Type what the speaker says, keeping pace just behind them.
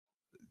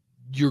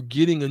you're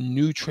getting a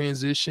new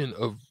transition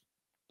of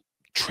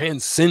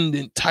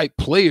transcendent type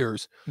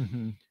players.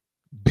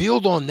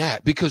 Build on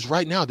that, because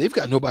right now they've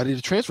got nobody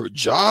to transfer.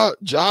 Ja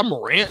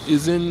Morant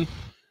is in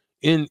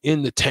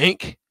the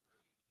tank.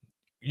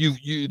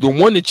 You the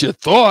one that you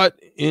thought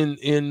in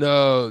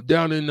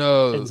down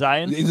in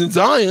Zion. In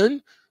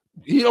Zion,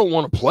 he don't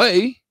want to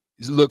play.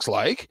 It looks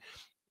like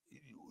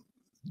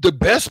the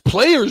best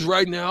players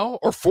right now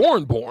are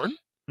foreign born.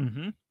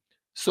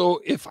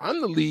 So if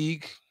I'm the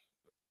league,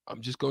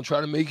 I'm just gonna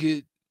try to make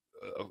it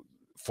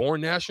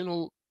foreign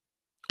national.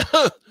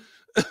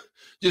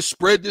 Just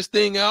spread this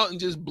thing out and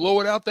just blow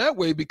it out that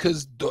way,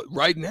 because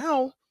right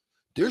now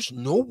there's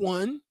no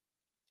one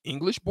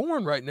English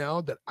born right now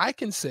that I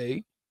can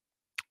say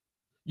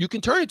you can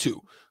turn it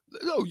to.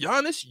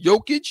 Giannis,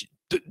 Jokic,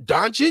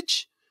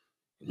 Doncic,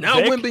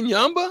 now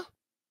Wembanyama,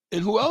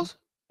 and who else?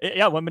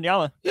 Yeah,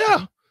 Wembanyama.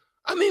 Yeah,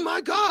 I mean,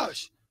 my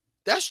gosh,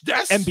 that's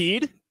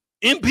Embiid.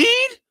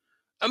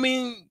 I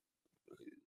mean,